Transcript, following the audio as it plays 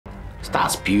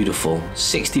That's beautiful.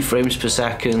 60 frames per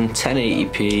second,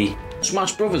 1080p.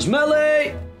 Smash Brothers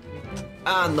Melee!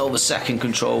 And no, the second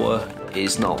controller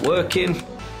is not working.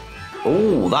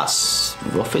 Oh, that's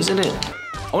rough, isn't it?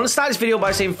 I want to start this video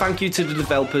by saying thank you to the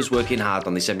developers working hard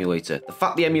on this emulator. The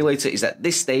fact the emulator is at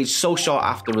this stage so short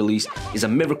after release is a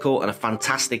miracle and a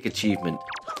fantastic achievement.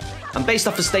 And based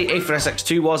off the state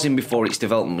A4SX2 was in before its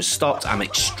development was stopped, I'm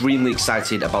extremely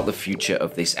excited about the future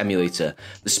of this emulator.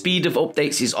 The speed of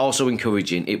updates is also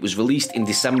encouraging. It was released in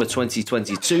December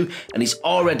 2022 and is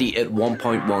already at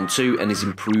 1.12 and is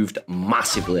improved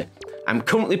massively. I'm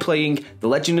currently playing The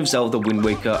Legend of Zelda Wind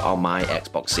Waker on my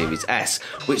Xbox Series S,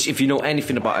 which, if you know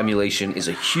anything about emulation, is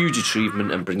a huge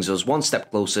achievement and brings us one step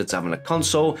closer to having a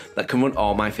console that can run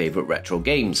all my favourite retro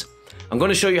games. I'm going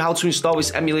to show you how to install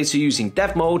this emulator using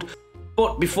dev mode,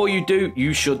 but before you do,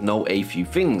 you should know a few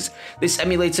things. This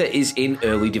emulator is in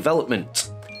early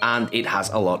development, and it has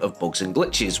a lot of bugs and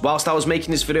glitches. Whilst I was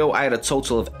making this video, I had a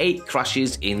total of 8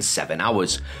 crashes in 7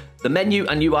 hours. The menu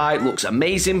and UI looks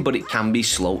amazing, but it can be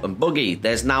slow and buggy.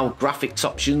 There's now graphics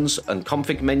options and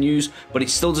config menus, but it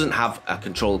still doesn't have a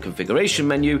controller configuration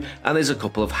menu, and there's a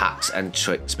couple of hacks and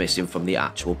tricks missing from the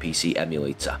actual PC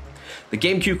emulator. The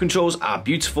GameCube controls are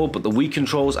beautiful, but the Wii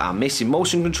controls are missing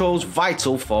motion controls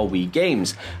vital for Wii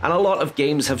games, and a lot of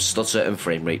games have stutter and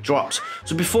frame rate drops.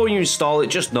 So before you install it,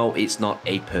 just know it's not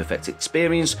a perfect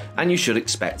experience, and you should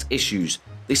expect issues.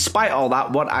 Despite all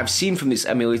that, what I've seen from this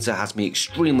emulator has me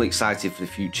extremely excited for the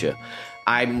future.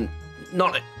 I'm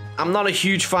not a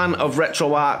huge fan of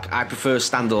RetroArch. I prefer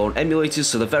standalone emulators,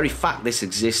 so the very fact this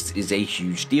exists is a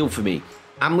huge deal for me.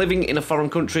 I'm living in a foreign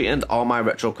country and all my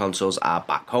retro consoles are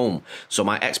back home, so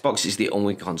my Xbox is the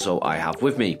only console I have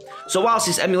with me. So whilst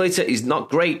this emulator is not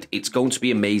great, it's going to be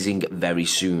amazing very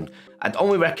soon. I'd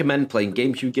only recommend playing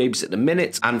GameCube games at the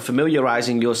minute and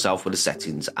familiarising yourself with the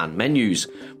settings and menus.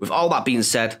 With all that being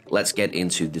said, let's get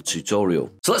into the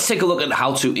tutorial. So let's take a look at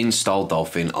how to install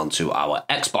Dolphin onto our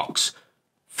Xbox.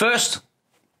 First,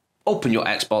 open your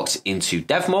Xbox into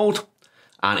dev mode,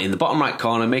 and in the bottom right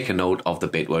corner, make a note of the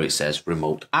bit where it says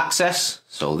remote access,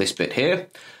 so this bit here,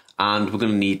 and we're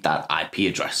going to need that IP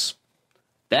address.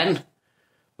 Then,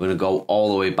 we're going to go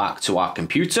all the way back to our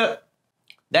computer.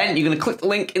 Then you're going to click the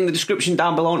link in the description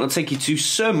down below and it'll take you to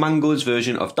Sir Mangler's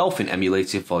version of Dolphin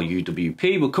Emulator for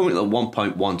UWP. We're currently at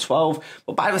 1.112,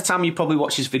 but by the time you probably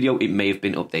watch this video, it may have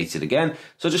been updated again.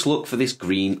 So just look for this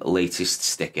green latest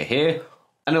sticker here,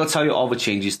 and it'll tell you all the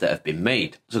changes that have been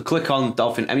made. So click on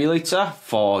Dolphin Emulator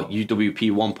for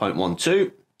UWP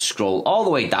 1.12, scroll all the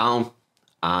way down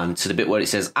and to the bit where it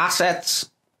says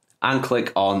Assets, and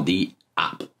click on the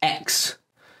App X,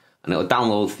 and it'll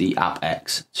download the App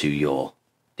X to your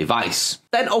device.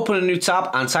 Then open a new tab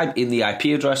and type in the IP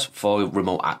address for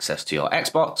remote access to your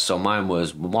Xbox. So mine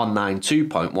was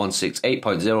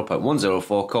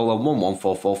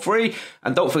 192.168.0.104:11443,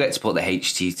 and don't forget to put the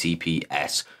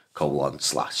HTTPS://.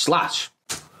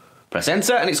 Press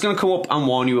enter and it's going to come up and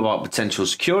warn you about potential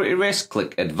security risk.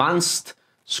 Click advanced,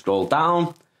 scroll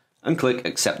down and click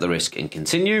accept the risk and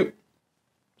continue,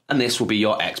 and this will be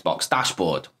your Xbox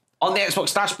dashboard. On the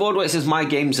Xbox dashboard where it says my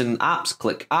games and apps,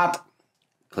 click add,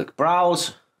 click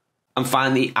browse, and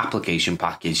find the application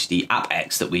package, the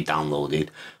AppX that we downloaded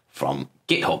from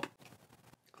GitHub.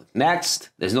 Click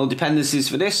next. There's no dependencies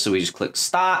for this, so we just click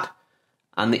start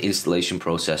and the installation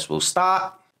process will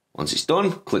start. Once it's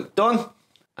done, click done.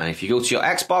 And if you go to your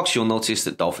Xbox, you'll notice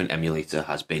that Dolphin Emulator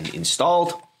has been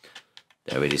installed.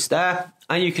 There it is there,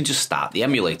 and you can just start the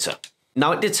emulator.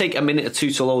 Now, it did take a minute or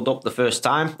two to load up the first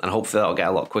time, and hopefully that'll get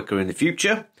a lot quicker in the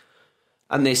future.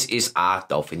 And this is our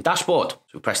Dolphin dashboard. So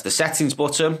we press the settings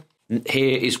button.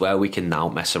 Here is where we can now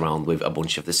mess around with a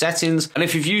bunch of the settings. And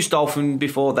if you've used Dolphin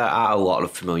before, there are a lot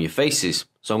of familiar faces.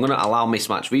 So I'm going to allow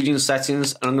mismatch region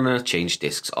settings, and I'm going to change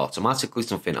disks automatically,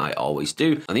 something I always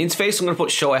do. On the interface, I'm going to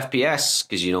put show FPS,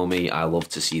 because you know me, I love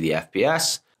to see the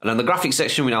FPS. And in the graphics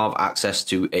section, we now have access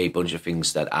to a bunch of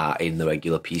things that are in the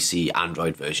regular PC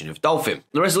Android version of Dolphin.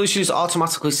 The resolution is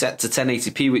automatically set to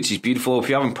 1080p, which is beautiful. If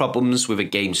you're having problems with a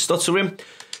game stuttering,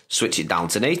 switch it down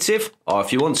to native. Or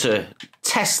if you want to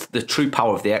test the true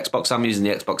power of the Xbox, I'm using the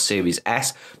Xbox Series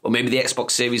S, but maybe the Xbox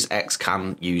Series X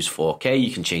can use 4K.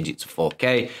 You can change it to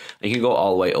 4K, and you can go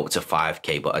all the way up to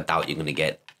 5K, but I doubt you're going to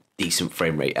get decent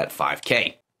frame rate at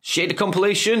 5K. Shader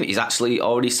compilation is actually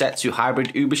already set to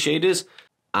hybrid Uber shaders,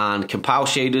 and compile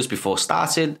shaders before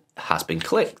starting has been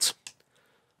clicked.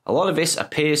 A lot of this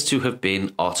appears to have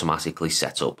been automatically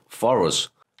set up for us.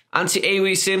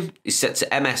 Anti-aliasing is set to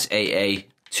MSAA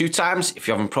 2 times. If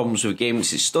you're having problems with a game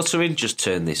which is stuttering, just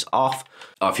turn this off.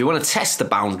 Or if you want to test the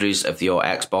boundaries of your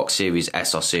Xbox Series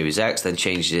S or Series X, then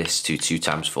change this to 2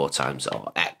 times, 4 times,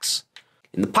 or X.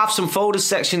 In the paths and folders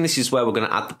section, this is where we're going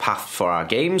to add the path for our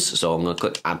games. So I'm going to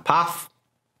click add path.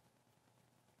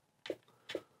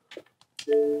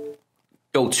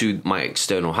 Go to my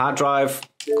external hard drive,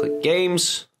 click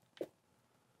games,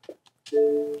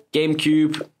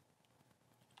 GameCube,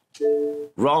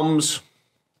 ROMs,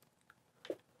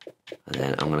 and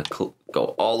then I'm going to go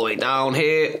all the way down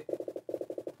here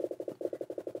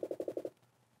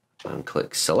and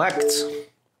click select.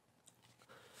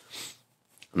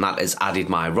 And that has added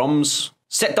my ROMs.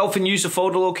 Set Dolphin user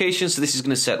folder location, so this is going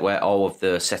to set where all of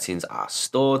the settings are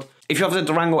stored. If you have the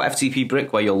Durango FTP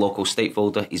brick where your local state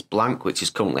folder is blank, which has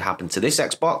currently happened to this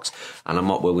Xbox, and I'm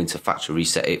not willing to factory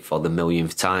reset it for the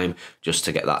millionth time just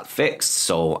to get that fixed,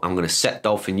 so I'm going to set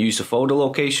Dolphin user folder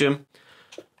location.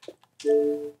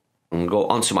 I'm going to go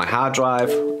onto my hard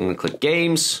drive, I'm going to click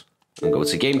games, and go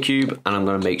to GameCube, and I'm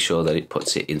going to make sure that it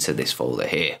puts it into this folder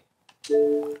here.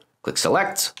 Click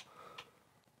select.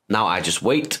 Now I just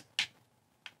wait.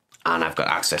 And I've got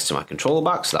access to my controller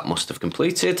back, so that must have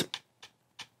completed.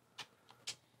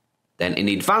 Then in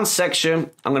the advanced section,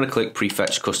 I'm going to click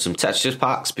prefetch custom texture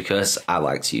packs because I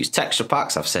like to use texture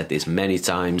packs. I've said this many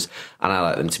times, and I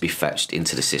like them to be fetched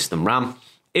into the system RAM.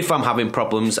 If I'm having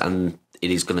problems and it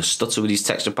is going to stutter with these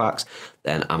texture packs,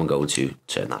 then I'm going to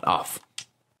turn that off.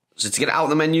 So to get out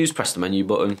of the menus, press the menu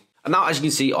button. And now, as you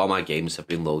can see, all my games have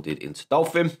been loaded into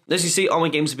Dolphin. As you see, all my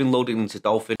games have been loaded into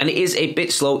Dolphin. And it is a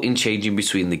bit slow in changing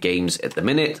between the games at the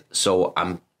minute. So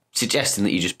I'm suggesting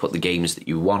that you just put the games that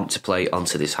you want to play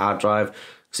onto this hard drive.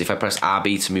 Because if I press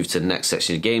RB to move to the next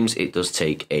section of games, it does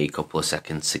take a couple of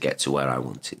seconds to get to where I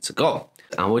want it to go.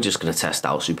 And we're just going to test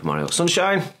out Super Mario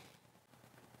Sunshine.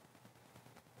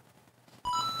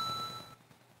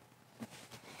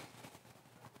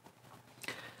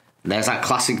 There's that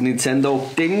classic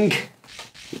Nintendo ding,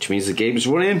 which means the game is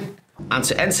running. And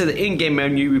to enter the in-game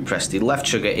menu, we press the left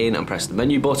trigger in and press the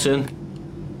menu button.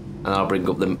 And I'll bring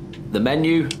up the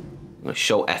menu. I'm going to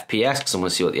show FPS because I want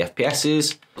to see what the FPS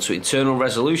is. So internal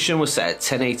resolution was set at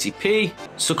 1080p.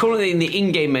 So currently in the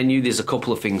in-game menu, there's a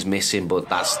couple of things missing, but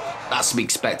that's to be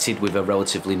expected with a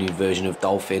relatively new version of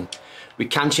Dolphin. We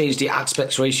can change the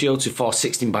aspect ratio to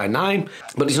 416:9,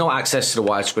 but there's no access to the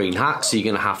widescreen hack, so you're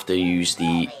going to have to use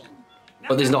the...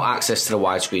 But there's no access to the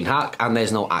widescreen hack, and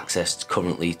there's no access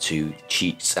currently to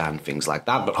cheats and things like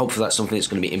that, but hopefully that's something that's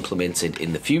going to be implemented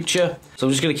in the future. So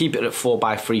I'm just going to keep it at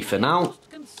 4:3 for now,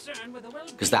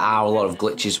 because there are a lot of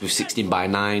glitches with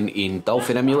 16:9 in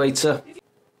Dolphin Emulator.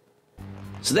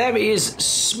 So there it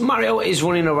is, Mario is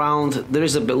running around, there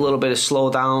is a little bit of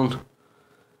slowdown.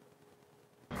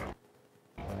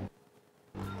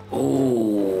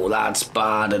 Oh, that's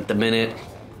bad at the minute.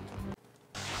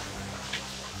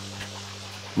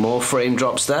 More frame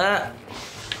drops there.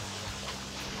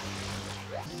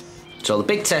 So the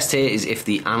big test here is if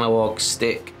the analog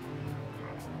stick...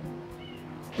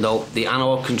 No, the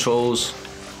analog controls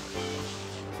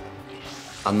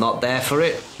are not there for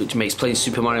it, which makes playing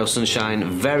Super Mario Sunshine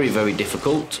very, very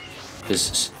difficult.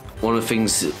 Because one of the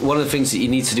things that you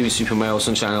need to do in Super Mario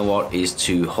Sunshine a lot is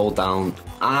to hold down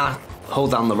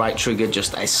the right trigger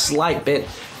just a slight bit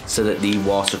so that the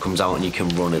water comes out and you can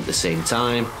run at the same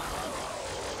time.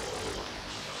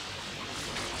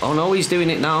 Oh no, he's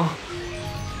doing it now.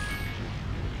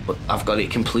 But I've got it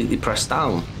completely pressed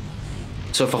down.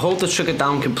 So if I hold the trigger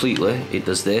down completely, it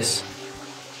does this.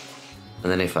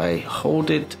 And then if I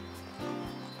hold it...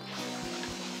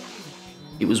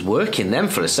 It was working then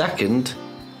for a second.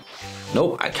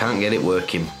 Nope, I can't get it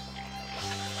working.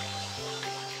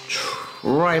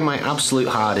 Try my absolute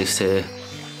hardest here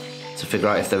to figure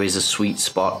out if there is a sweet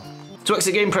spot. To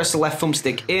exit game, press the left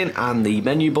thumbstick in and the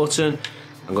menu button.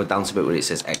 And go down to a bit where it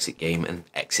says exit game and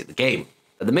exit the game.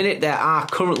 At the minute, there are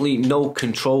currently no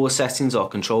controller settings or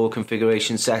controller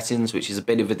configuration settings, which is a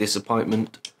bit of a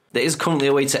disappointment. There is currently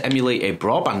a way to emulate a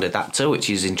broadband adapter, which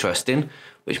is interesting,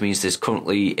 which means there's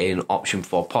currently an option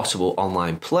for possible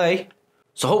online play.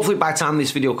 So hopefully by the time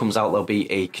this video comes out, there'll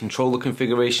be a controller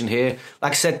configuration here.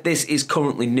 Like I said, this is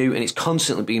currently new and it's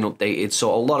constantly being updated,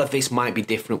 so a lot of this might be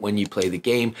different when you play the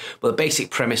game, but the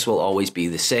basic premise will always be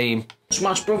the same.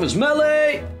 Smash Brothers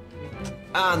Melee!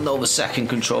 And no, the second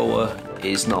controller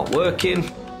is not working.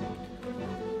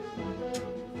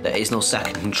 There is no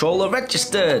second controller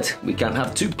registered. We can't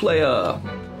have 2-player.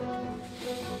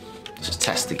 Let's just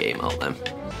test the game out then.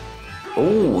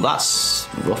 Oh, that's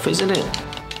rough, isn't it?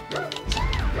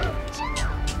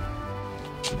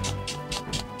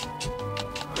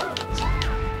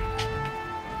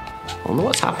 I wonder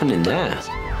what's happening there.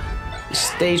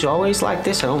 stage always like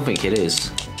this? I don't think it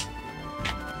is.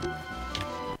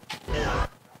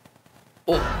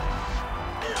 Oh.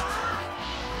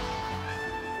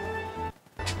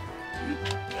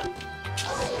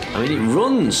 I mean, it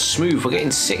runs smooth. We're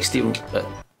getting 60 at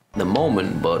the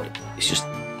moment, but it's just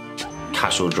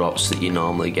casual drops that you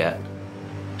normally get.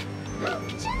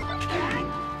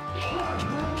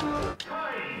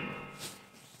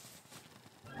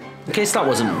 In case that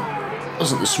wasn't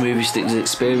the smoothest of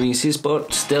experiences,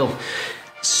 but still,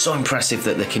 so impressive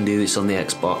that they can do this on the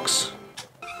Xbox.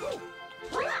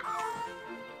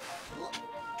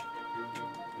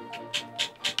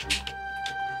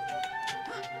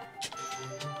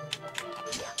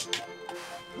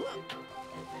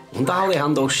 Wonder how they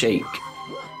handle shake.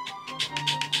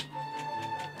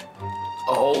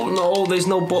 Oh no, there's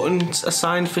no button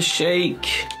assigned for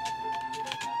shake.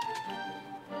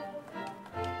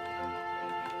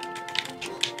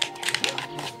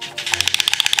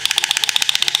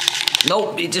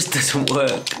 Nope, it just doesn't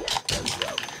work.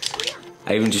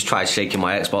 I even just tried shaking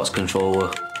my Xbox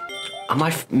controller. Am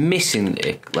I missing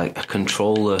like a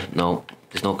controller? No,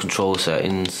 there's no controller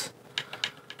settings.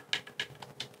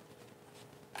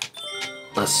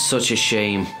 That's such a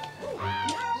shame.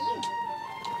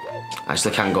 I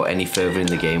actually can't go any further in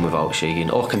the game without shaking.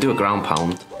 Oh, I can do a ground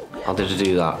pound. How did I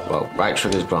do that? Well, right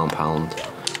trigger's ground pound.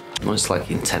 No, it's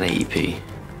like in 1080p.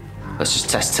 Let's just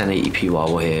test 1080p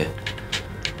while we're here.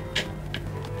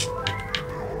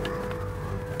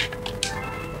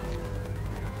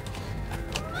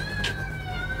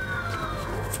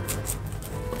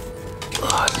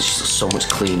 Oh, it's just so much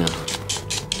cleaner.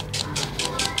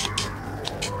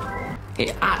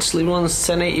 It actually runs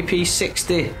 1080p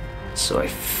 60, so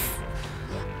it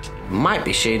might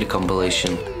be shader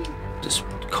compilation just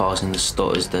causing the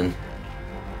stutters then.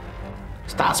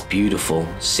 So that's beautiful.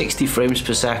 60 frames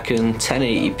per second,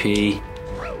 1080p.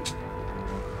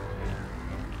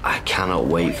 I cannot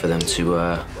wait for them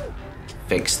to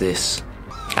fix this.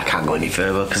 I can't go any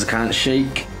further because I can't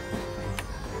shake.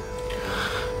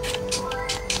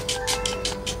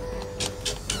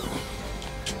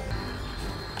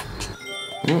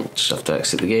 Just have to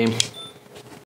exit the game.